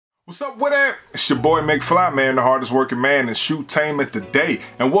What's up with that? It's your boy McFly, man, the hardest working man in shoe-tainment today.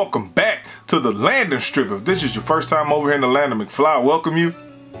 And welcome back to the landing strip. If this is your first time over here in the land of McFly, welcome you.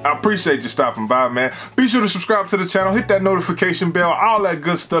 I appreciate you stopping by, man. Be sure to subscribe to the channel, hit that notification bell, all that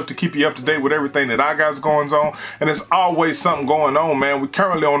good stuff to keep you up to date with everything that I got going on. And there's always something going on, man. We're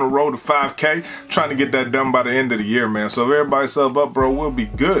currently on the road to 5K, trying to get that done by the end of the year, man. So if everybody sub up, bro, we'll be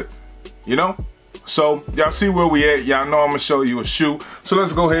good, you know? So y'all see where we at. Y'all know I'm gonna show you a shoe. So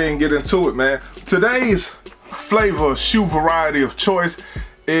let's go ahead and get into it, man. Today's flavor shoe variety of choice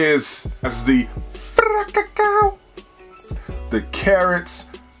is the Carrots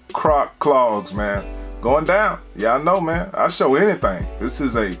Croc Clogs, man. Going down. Y'all know, man. I show anything. This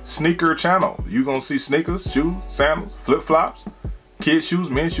is a sneaker channel. You gonna see sneakers, shoes, sandals, flip-flops, kid shoes,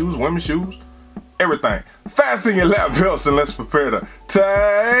 men's shoes, women's shoes, everything. Fasten your lap belts and let's prepare to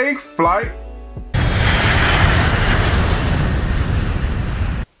take flight.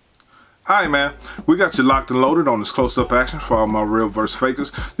 Hi, man, we got you locked and loaded on this close-up action for all my real verse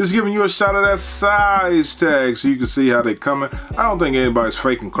fakers. Just giving you a shot of that size tag so you can see how they coming. I don't think anybody's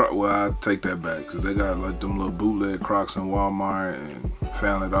faking Crocs. Well, I take that back because they got like them little bootleg Crocs in Walmart and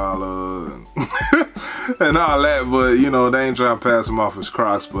Family Dollar and, and all that, but you know, they ain't trying to pass them off as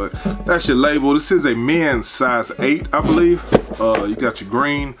Crocs, but that's your label. This is a men's size 8, I believe. You got your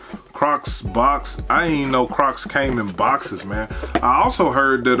green Crocs box. I didn't even know Crocs came in boxes, man. I also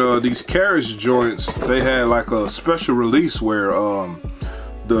heard that these carriage joints, they had like a special release where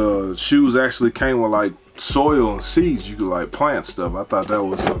the shoes actually came with like soil and seeds. You could like plant stuff. I thought that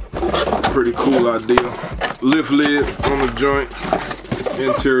was a pretty cool idea. Lift lid on the joint,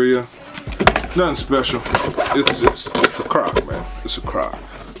 interior, nothing special. It's a Croc, man. It's a Croc.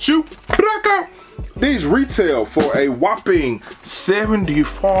 Shoe. These retail for a whopping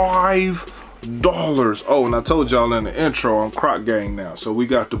 $75. Oh, and I told y'all in the intro, I'm Croc gang now. So we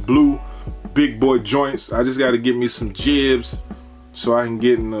got the blue big boy joints. I just got to get me some jibs so I can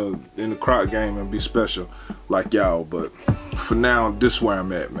get in the Croc game and be special like y'all. But for now, this is where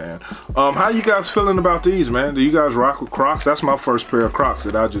I'm at, man. How you guys feeling about these, man? Do you guys rock with Crocs? That's my first pair of Crocs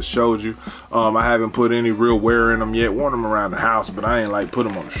that I just showed you. I haven't put any real wear in them yet. Worn them around the house, but I ain't like put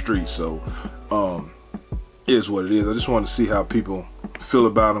them on the street. So is what it is. I just want to see how people feel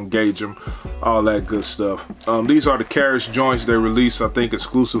about them, gauge them, all that good stuff. These are the carriage joints they release, I think,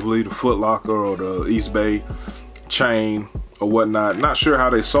 exclusively to Foot Locker or the East Bay chain or whatnot. Not sure how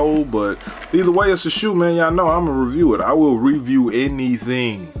they sold, but either way, it's a shoe, man. Y'all know I'm gonna review it. I will review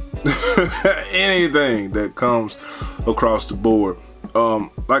anything, anything that comes across the board.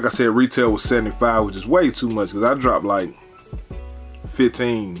 Like I said, retail was $75, which is way too much because I dropped like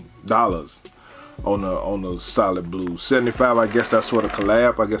 $15 on the solid blue. 75, I guess that's what a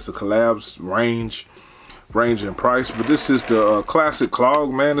collab. I guess the collabs range in price. But this is the classic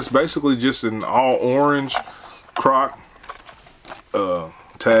Clog, man. It's basically just an all orange Croc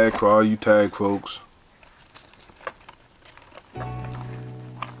tag for all you tag folks.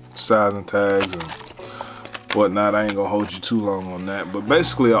 Size and tags and whatnot. I ain't gonna hold you too long on that. But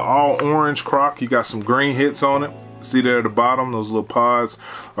basically an all orange Croc. You got some green hits on it. See there at the bottom, those little pods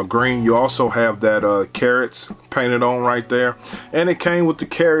are green. You also have that carrots painted on right there. And it came with the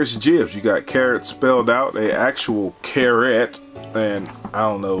carrots jibs. You got carrots spelled out, a actual carrot. And I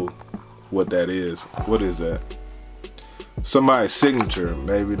don't know what that is. What is that? Somebody's signature,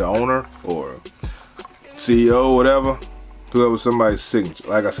 maybe the owner or CEO, whatever. Whoever somebody's signature.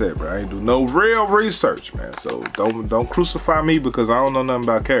 Like I said, bro, I ain't do no real research, man. So don't crucify me because I don't know nothing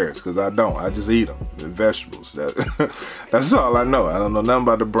about carrots, because I don't. I just eat them. They're vegetables. That's all I know. I don't know nothing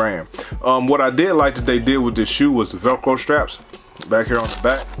about the brand. What I did like that they did with this shoe was the Velcro straps back here on the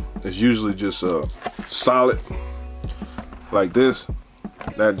back. It's usually just solid like this.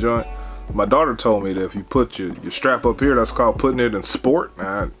 That joint. My daughter told me that if you put your strap up here, that's called putting it in sport.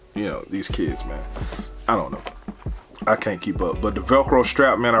 You know, these kids, man. I don't know. I can't keep up, but the Velcro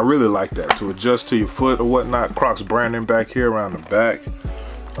strap, man, I really like that to adjust to your foot or whatnot. Crocs branding back here around the back.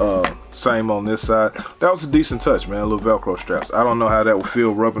 Same on this side. That was a decent touch, man. Little Velcro straps. I don't know how that would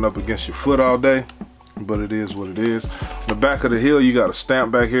feel rubbing up against your foot all day, but it is what it is. The back of the heel, you got a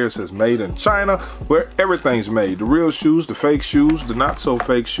stamp back here. It says made in China, where everything's made. The real shoes, the fake shoes, the not so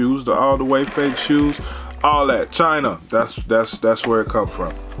fake shoes, the all the way fake shoes, all that China. That's where it comes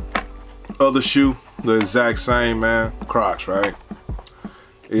from. Other shoe, the exact same, man. Crocs, right?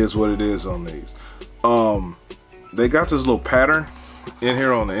 Is what it is on these. They got this little pattern in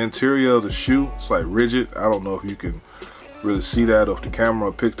here on the interior of the shoe. It's like rigid. I don't know if you can really see that off the camera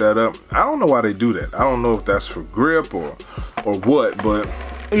or pick that up. I don't know why they do that. I don't know if that's for grip or what, but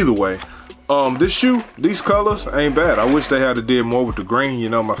either way, This shoe, these colors ain't bad. I wish they had did more with the green. You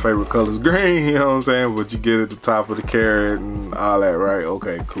know, my favorite color is green, you know what I'm saying? But you get at the top of the carrot and all that, right?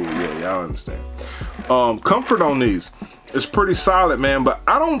 Okay, cool, yeah, y'all understand. Comfort on these, it's pretty solid, man, but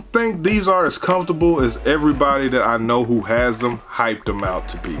I don't think these are as comfortable as everybody that I know who has them hyped them out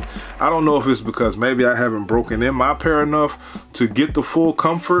to be. I don't know if it's because maybe I haven't broken in my pair enough to get the full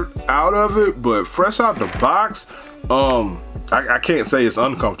comfort out of it, but fresh out the box, I can't say it's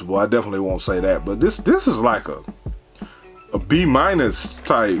uncomfortable. I definitely won't say that, but this is like a B-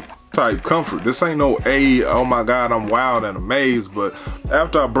 type comfort. This ain't no A, oh my god, I'm wild and amazed. But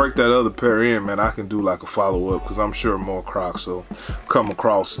after I break that other pair in, man, I can do like a follow-up, because I'm sure more Crocs will come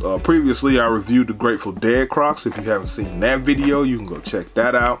across. Previously I reviewed the Grateful Dead Crocs. If you haven't seen that video, you can go check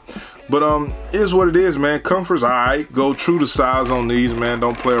that out. But it is what it is, man. Comfort's alright. Go true to size on these, man.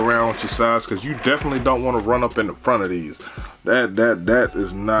 Don't play around with your size, because you definitely don't want to run up in the front of these. That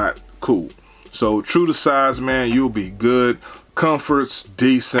is not cool. So true to size, man, you'll be good. Comfort's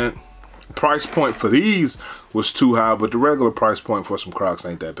decent. Price point for these was too high, but the regular price point for some Crocs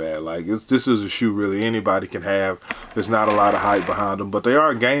ain't that bad. Like, this is a shoe really anybody can have. There's not a lot of hype behind them, but they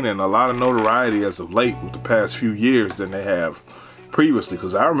are gaining a lot of notoriety as of late with the past few years than they have previously.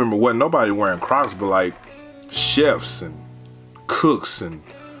 Because I remember wasn't nobody wearing Crocs but like chefs and cooks and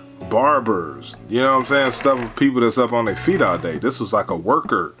barbers, you know what I'm saying, stuff, people that's up on their feet all day. This was like a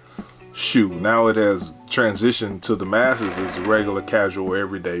worker shoe. Now it has transitioned to the masses as regular casual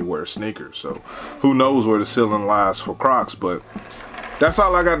everyday wear sneakers. So who knows where the ceiling lies for Crocs. But that's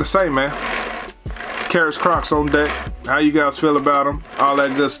all I got to say, man. Carrots Crocs on deck. How you guys feel about them? All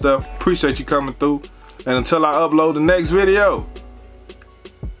that good stuff. Appreciate you coming through. And until I upload the next video,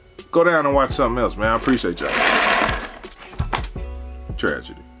 go down and watch something else, man. I appreciate y'all.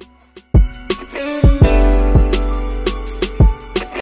 Tragedy.